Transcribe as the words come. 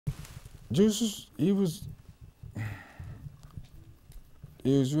Juice, he was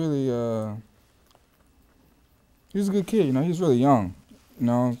really, he was a good kid, you know, he was really young, you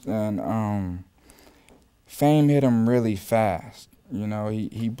know, and, fame hit him really fast. You know,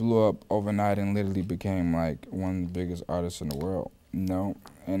 he blew up overnight and literally became like one of the biggest artists in the world, you know,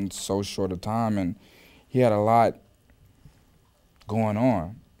 in so short a time. And he had a lot going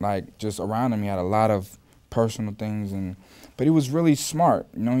on. Like just around him, he had a lot of personal things, and but he was really smart.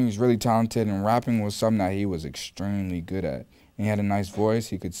 You know, he was really talented, and rapping was something that he was extremely good at. He had a nice voice.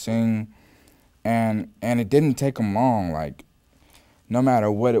 He could sing, and it didn't take him long. Like no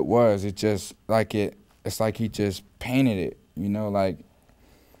matter what it was, it just like it. It's like he just painted it. You know, like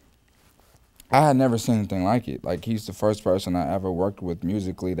I had never seen anything like it. Like he's the first person I ever worked with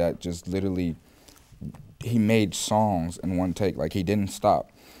musically that just literally he made songs in one take. Like he didn't stop,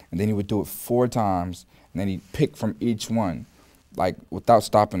 and then he would do it 4 times, and then he'd pick from each one, like without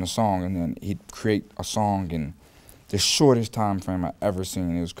stopping the song, and then he'd create a song in the shortest time frame I ever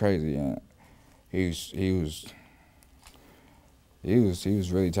seen. It was crazy, and he was he was he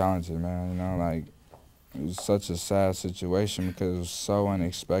was really talented, man. You know, like it was such a sad situation because it was so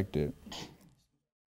unexpected.